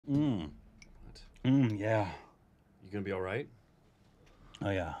Yeah. You gonna be all right? Oh,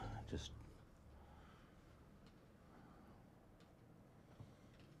 yeah. Just...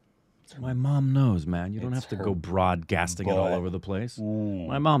 My mom knows, man. You don't have to go broadcasting it all over the place.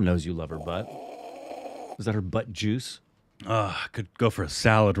 My mom knows you love her butt. Is that her butt juice? I could go for a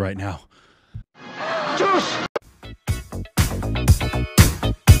salad right now. Juice!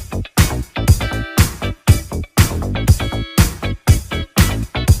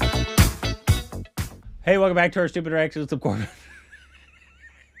 Hey, welcome back to our Stupid Reactions of Corbin.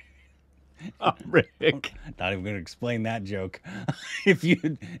 I'm Rick. Not even going to explain that joke. If you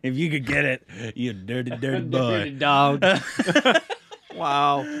could get it, you dirty boy. Dirty dog.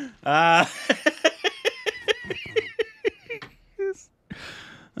 Wow.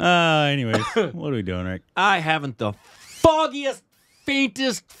 Anyways, what are we doing, Rick? I haven't the foggiest,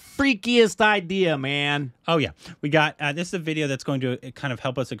 faintest, freakiest idea, man. Oh, yeah. We got, this is a video that's going to kind of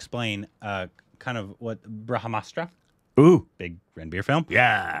help us explain kind of what Brahmastra. Ooh. Big Ren beer film.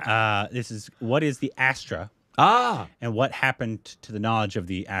 Yeah. This is, what is the Astra? Ah. And what happened to the knowledge of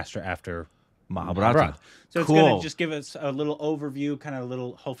the Astra after Mahabharata. So it's going to just give us a little overview, kind of a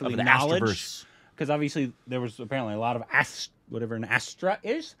little, hopefully, knowledge. Because obviously there was apparently a lot of whatever an Astra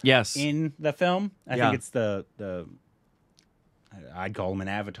is. Yes. In the film. I think it's the I'd call him an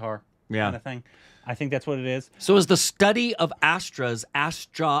avatar kind of thing. I think that's what it is. So is the study of Astras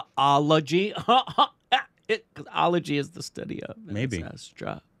astrology? Because ology is the study of. Maybe.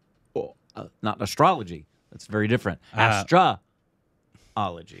 Astra. Oh, not astrology. That's very different. Astrology.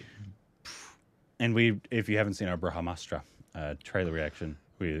 And if you haven't seen our Brahmastra trailer reaction,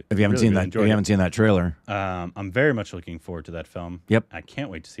 if you haven't seen that trailer, I'm very much looking forward to that film. Yep. I can't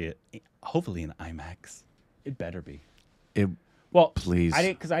wait to see it. Hopefully in IMAX. It better be. Please.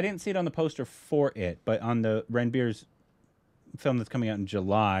 I didn't see it on the poster for it, but on the Ren Beer's film that's coming out in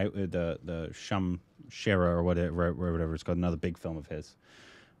July, the Shara or whatever it's called, another big film of his.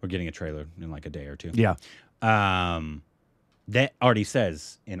 We're getting a trailer in like a day or two. Yeah. That already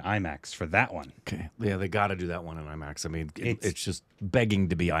says in IMAX for that one. Okay. Yeah, they got to do that one in IMAX. I mean, it's just begging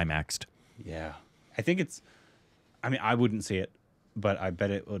to be IMAXed. Yeah. I think I mean, I wouldn't see it, but I bet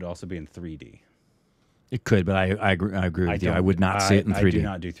it would also be in 3D. It could, but I agree with you. I would not see it in 3D. I do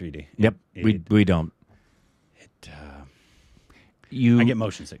not do 3D. Yep. We don't. I get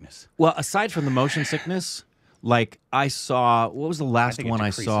motion sickness. Well, aside from the motion sickness, like I saw, what was the last one I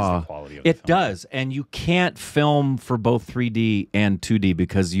saw? It does, and you can't film for both 3D and 2D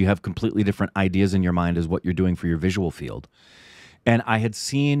because you have completely different ideas in your mind as what you're doing for your visual field. And I had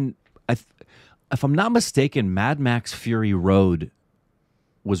seen, if I'm not mistaken, Mad Max Fury Road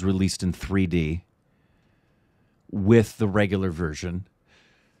was released in 3D with the regular version.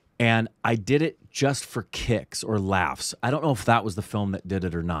 And I did it just for kicks or laughs. I don't know if that was the film that did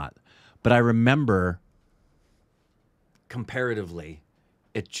it or not. But I remember, comparatively,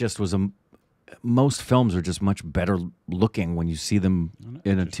 it just was most films are just much better looking when you see them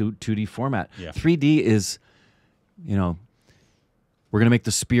in a 2D format. Yeah. 3D is, we're going to make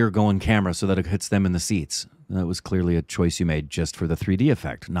the spear go in camera so that it hits them in the seats. That was clearly a choice you made just for the 3D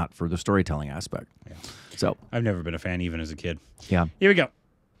effect, not for the storytelling aspect. Yeah. So I've never been a fan, even as a kid. Yeah. Here we go.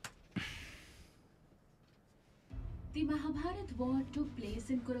 The Mahabharata war took place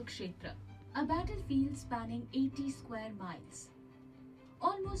in Kurukshetra, a battlefield spanning 80 square miles.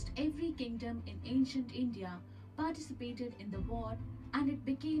 Almost every kingdom in ancient India participated in the war, and it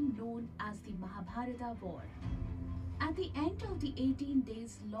became known as the Mahabharata War. At the end of the 18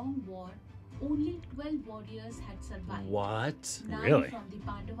 days long war, only 12 warriors had survived. What? 9 from the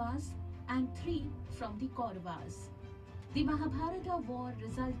Pandavas and 3 from the Kauravas. The Mahabharata war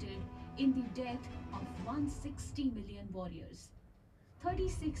resulted in the death of 160 million warriors.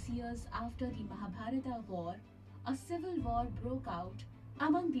 36 years after the Mahabharata war, a civil war broke out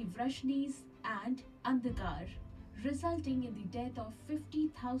among the Vrashnis and Andhgar, resulting in the death of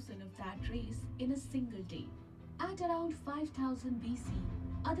 50,000 of that race in a single day. At around 5000 BC,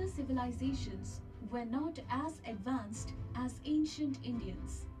 other civilizations were not as advanced as ancient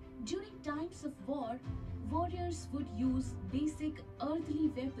Indians. During times of war, warriors would use basic earthly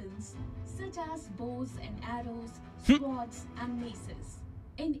weapons such as bows and arrows, swords and maces.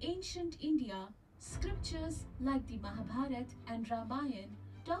 In ancient India, scriptures like the Mahabharata and Ramayana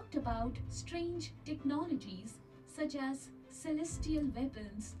talked about strange technologies such as celestial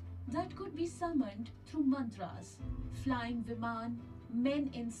weapons that could be summoned through mantras, flying viman, men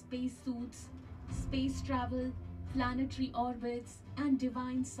in spacesuits, space travel, planetary orbits, and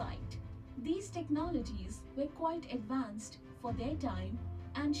divine sight. These technologies were quite advanced for their time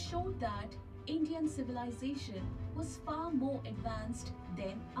and showed that Indian civilization was far more advanced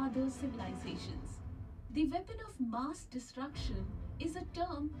than other civilizations. The weapon of mass destruction is a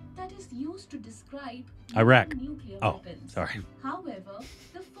term that is used to describe Iraq. nuclear Oh, weapons. sorry. However,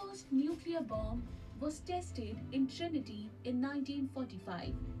 the first nuclear bomb was tested in Trinity in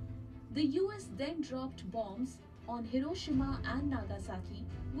 1945. The US then dropped bombs on Hiroshima and Nagasaki,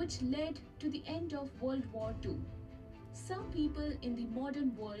 which led to the end of World War II. Some people in the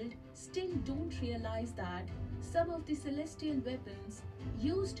modern world still don't realize that some of the celestial weapons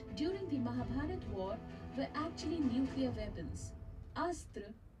used during the Mahabharata war were actually nuclear weapons. Astra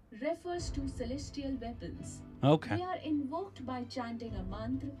refers to celestial weapons. Okay. They are invoked by chanting a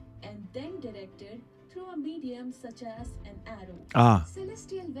mantra and then directed through a medium such as an arrow.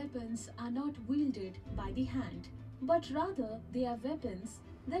 Celestial weapons are not wielded by the hand, but rather they are weapons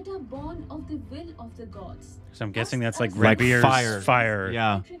that are born of the will of the gods. So I'm guessing that's like Like Renbeer's fire.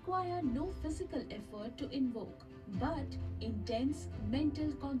 Yeah. It require no physical effort to invoke, but intense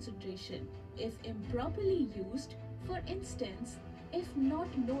mental concentration. If improperly used, for instance, if not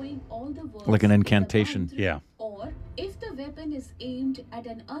knowing all the words Like an in the incantation. mantra, Yeah. or if the weapon is aimed at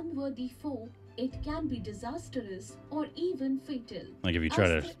an unworthy foe, it can be disastrous or even fatal. Like if you try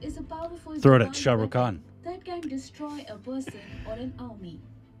to Astra is a powerful throw it at divine Shah Rukh weapon Khan. that can destroy a person or an army.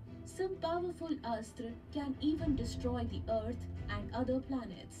 Some powerful Astra can even destroy the Earth and other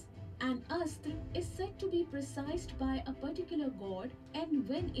planets. An Astra is said to be precised by a particular god, and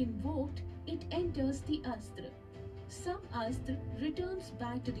when invoked, it enters the Astra. Some Astra returns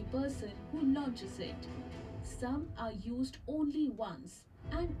back to the person who launches it. Some are used only once,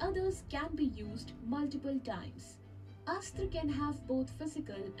 and others can be used multiple times. Astra can have both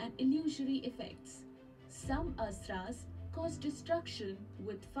physical and illusory effects. Some Astras cause destruction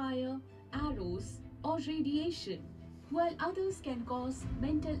with fire, arrows, or radiation, while others can cause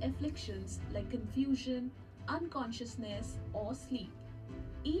mental afflictions like confusion, unconsciousness, or sleep.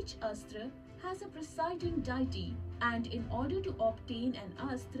 Each Astra has a presiding deity, and in order to obtain an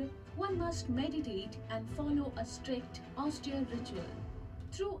Astra, one must meditate and follow a strict, austere ritual.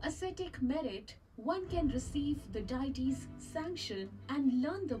 Through ascetic merit, one can receive the deity's sanction and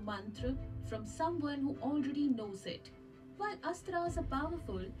learn the mantra from someone who already knows it. While Astras are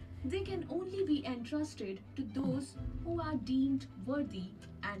powerful, they can only be entrusted to those who are deemed worthy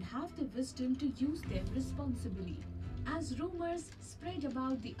and have the wisdom to use them responsibly. As rumors spread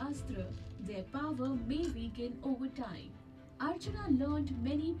about the Astra, their power may weaken over time. Arjuna learned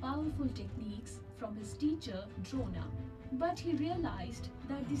many powerful techniques from his teacher Drona, but he realized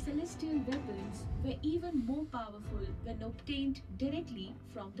that the celestial weapons were even more powerful when obtained directly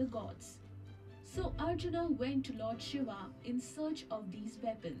from the gods. So Arjuna went to Lord Shiva in search of these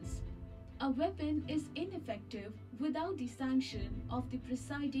weapons. A weapon is ineffective without the sanction of the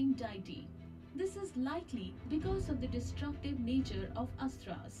presiding deity. This is likely because of the destructive nature of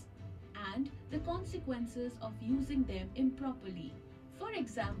Astras and the consequences of using them improperly. For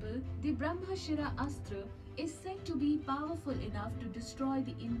example, the Brahmashira Astra is said to be powerful enough to destroy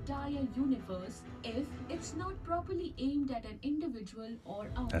the entire universe if it's not properly aimed at an individual or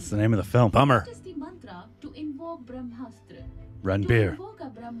army. That's the name of the film. Bummer. What is the mantra to invoke Brahmastra? To Ranbir. invoke a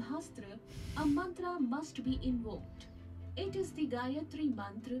Brahmastra, a mantra must be invoked. It is the Gayatri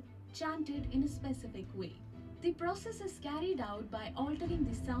mantra chanted in a specific way. The process is carried out by altering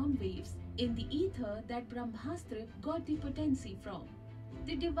the sound waves in the ether that Brahmastra got the potency from.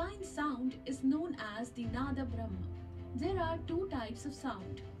 The divine sound is known as the Nada Brahma. There are two types of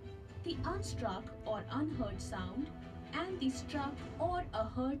sound: the unstruck or unheard sound and the struck or a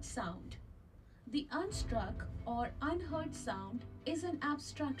heard sound. The unstruck or unheard sound is an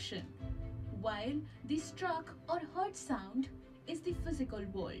abstraction, while the struck or heard sound is the physical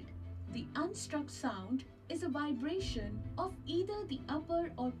world. The unstruck sound is a vibration of either the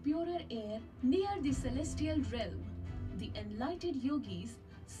upper or purer air near the celestial realm. The enlightened yogis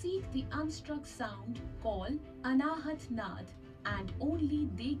seek the unstruck sound called Anahat Nad, and only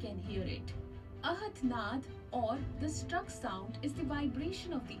they can hear it. Ahat Nad or the struck sound is the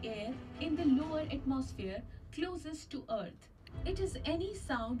vibration of the air in the lower atmosphere closest to earth. It is any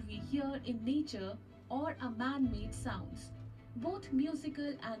sound we hear in nature or a man-made sounds, both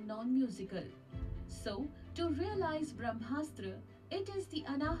musical and non-musical. So, to realize Brahmastra, it is the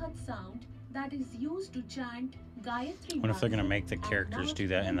Anahat sound that is used to chant Gayatri. What if they're gonna make the characters do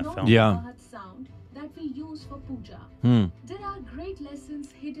that in the film? Yeah. Anahat sound that we use for puja. There are great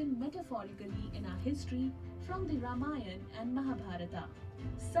lessons hidden metaphorically in our history from the Ramayana and Mahabharata,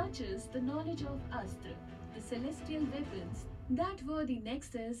 such as the knowledge of Astra, the celestial weapons that were the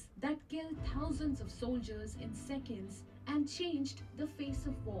nexus that killed thousands of soldiers in seconds and changed the face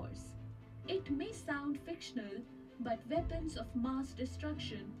of wars. It may sound fictional, but weapons of mass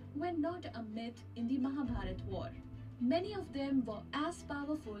destruction were not a myth in the Mahabharata war. Many of them were as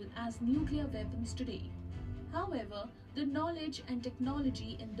powerful as nuclear weapons today. However, the knowledge and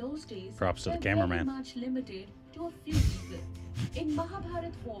technology in those days Props to the were cameraman. very much limited to a few people. In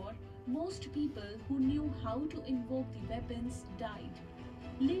Mahabharata war, most people who knew how to invoke the weapons died,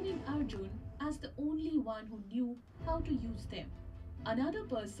 leaving Arjun as the only one who knew how to use them. Another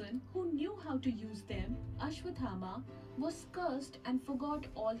person who knew how to use them, Ashwathama, was cursed and forgot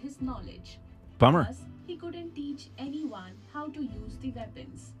all his knowledge. Bummer. Thus, he couldn't teach anyone how to use the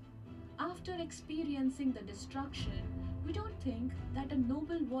weapons. After experiencing the destruction, we don't think that a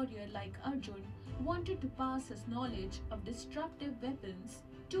noble warrior like Arjun wanted to pass his knowledge of destructive weapons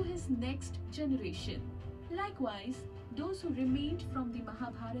to his next generation. Likewise, those who remained from the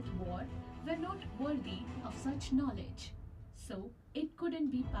Mahabharata war were not worthy of such knowledge, so it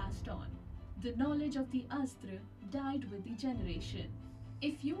couldn't be passed on. The knowledge of the Astra died with the generation.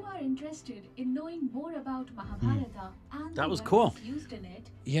 If you are interested in knowing more about Mahabharata and That the was weapons cool. used in it,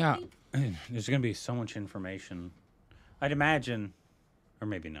 Yeah, there's going to be so much information. I'd imagine, or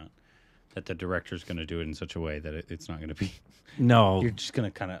maybe not, that the director's going to do it in such a way that it's not going to be. No, You're just going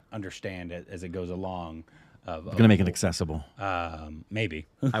to kind of understand it as it goes along. going to make it accessible. Maybe.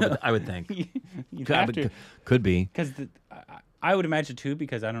 I would think. You'd have to. Could be. Because I would imagine too,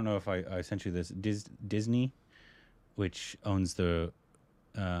 because I don't know if I sent you this. Disney, which owns the,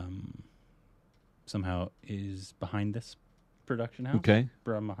 somehow is behind this production house. Okay.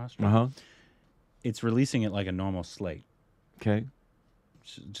 Brahmastra. It's releasing it like a normal slate, Okay.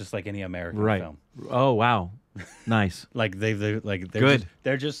 just like any American Right. film. Oh wow. Nice. Like they're Good.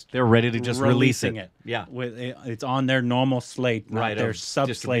 They're ready to just release releasing it. Yeah. It's on their normal slate, not Right, their of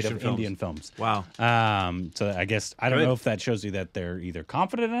sub slate distribution of films. Indian films. Wow. So I guess I don't Good. know if that shows you that they're either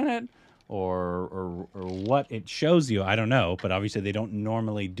confident in it or what it shows you. I don't know, but obviously they don't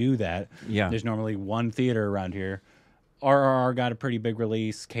normally do that. Yeah. There's normally one theater around here. RRR got a pretty big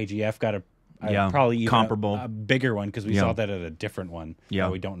release. KGF got a probably even comparable. a bigger one because we Yeah. saw that at a different one. Yeah.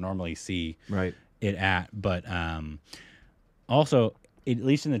 that we don't normally see Right. it at. But also, at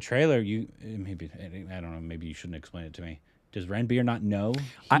least in the trailer, maybe I don't know. Maybe you shouldn't explain it to me. Does Ranbir not know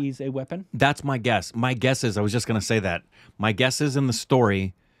he's a weapon? That's my guess. My guess is, I was just going to say that. My guess is in the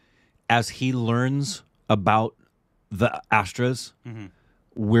story, as he learns about the Astras,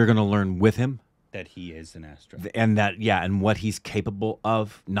 we're going to learn with him. That he is an Astra. And that, yeah, and what he's capable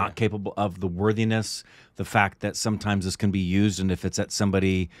of, not capable of, the worthiness, the fact that sometimes this can be used, and if it's at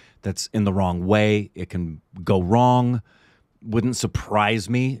somebody that's in the wrong way, it can go wrong. Wouldn't surprise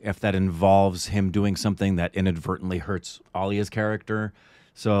me if that involves him doing something that inadvertently hurts Alia's character.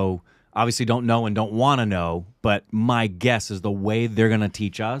 So obviously don't know and don't want to know, but my guess is the way they're going to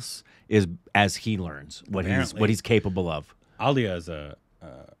teach us is as he learns what he's capable of. Alia is a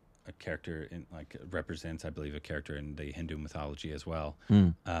character in represents, I believe, a character in the Hindu mythology as well.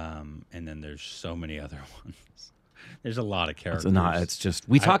 And then there's so many other ones. There's a lot of characters. It's just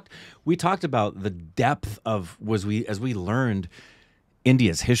we talked about the depth of as we learned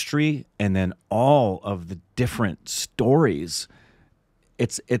India's history and then all of the different stories.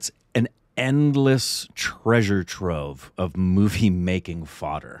 It's an endless treasure trove of movie making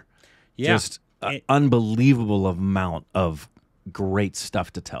fodder. Yeah. Just an unbelievable amount of great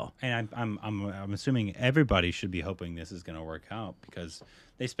stuff to tell. And I'm assuming everybody should be hoping this is going to work out because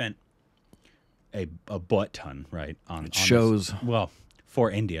they spent a butt ton, right? On shows. This, well, for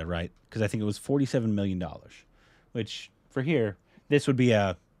India, right? Because I think it was $47 million, which for here, this would be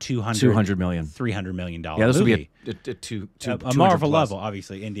a $200 million, $300 million. Yeah, this movie. would be a Marvel level.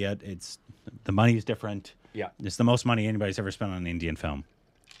 Obviously, India, the money is different. Yeah, it's the most money anybody's ever spent on an Indian film.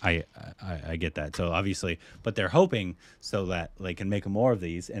 I get that. So obviously, but they're hoping so that they can make more of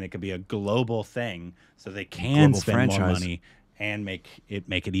these, and it could be a global thing, so they can spend more money and make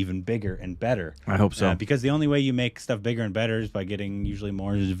it even bigger and better. I hope so. Because the only way you make stuff bigger and better is by getting usually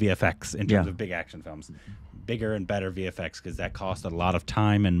more VFX in terms of big action films. Bigger and better VFX because that costs a lot of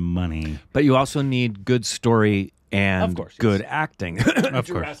time and money. But you also need good story and good acting. Of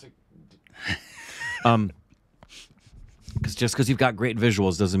course. Because just because you've got great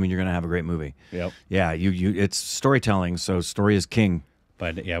visuals doesn't mean you're going to have a great movie. Yep. Yeah, it's storytelling, so story is king.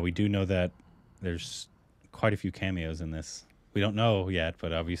 But yeah, we do know that there's quite a few cameos in this. We don't know yet,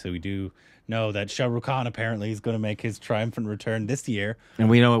 but obviously we do know that Shah Rukh Khan apparently is going to make his triumphant return this year. And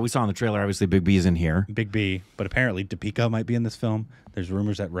we know what we saw in the trailer. Obviously, Big B's in here. Big B, but apparently Deepika might be in this film. There's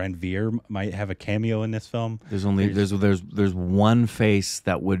rumors that Ranveer might have a cameo in this film. There's one face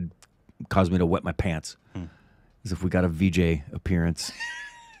that would cause me to wet my pants. As if we got a VJ appearance.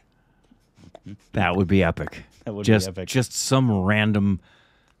 That would be epic. That would be epic. Just some random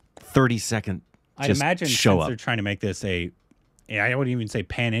 30-second. I'd imagine show since up. they're trying to make this I wouldn't even say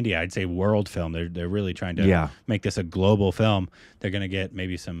pan-India. I'd say world film. They're really trying to make this a global film. They're going to get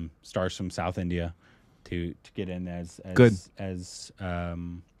maybe some stars from South India to get in as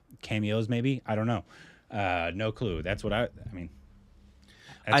cameos, maybe. I don't know. No clue. That's what I mean.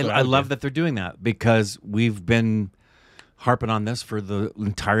 I love that they're doing that because we've been harping on this for the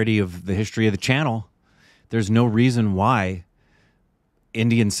entirety of the history of the channel. There's no reason why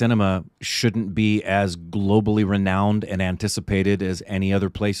Indian cinema shouldn't be as globally renowned and anticipated as any other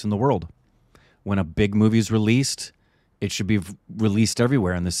place in the world. When a big movie is released, it should be released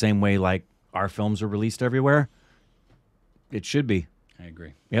everywhere in the same way like our films are released everywhere. It should be. I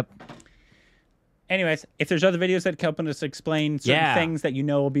agree. Yep. Anyways, if there's other videos that help us explain certain things that you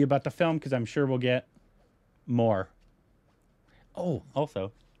know will be about the film, because I'm sure we'll get more. Oh,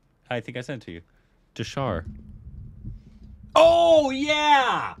 also, I think I sent it to you. To Shar. Oh,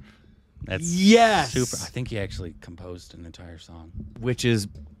 yeah! That's super. I think he actually composed an entire song. Which is,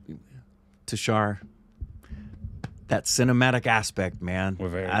 Tushar, that cinematic aspect, man. We're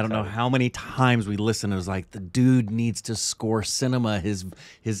very I don't know excited. how many times we listened. It was like, the dude needs to score cinema. His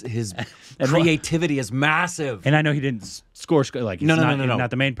creativity is massive. And I know he didn't score like he's No. not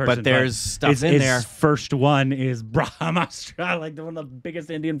the main person. But there's stuff in his there. First one is Astra, like one of the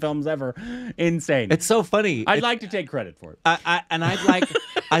biggest Indian films ever. Insane. It's so funny. I'd like to take credit for it.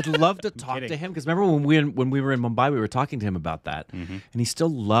 I'd love to talk to him because remember when we were in Mumbai, we were talking to him about that, and he still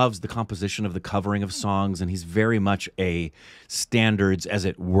loves the composition of the covering of songs, and he's very much a standards, as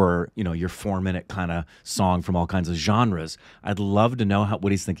it were, your 4-minute kind of song from all kinds of genres. I'd love to know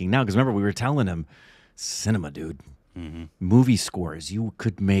what he's thinking now because remember we were telling him, cinema, dude, movie scores. You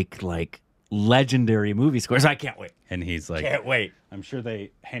could make like legendary movie scores. I can't wait. And he's like, can't wait. I'm sure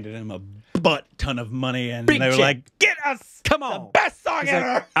they handed him a butt ton of money, and Big they were check. like, "Get us, Come on, the best song He's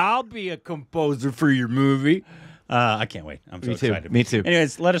ever." like, I'll be a composer for your movie. I can't wait. I'm so Me too. excited. Me too.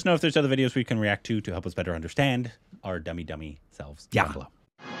 Anyways, let us know if there's other videos we can react to help us better understand our dummy selves. Yeah. Down below.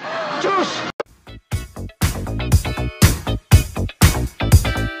 Juice!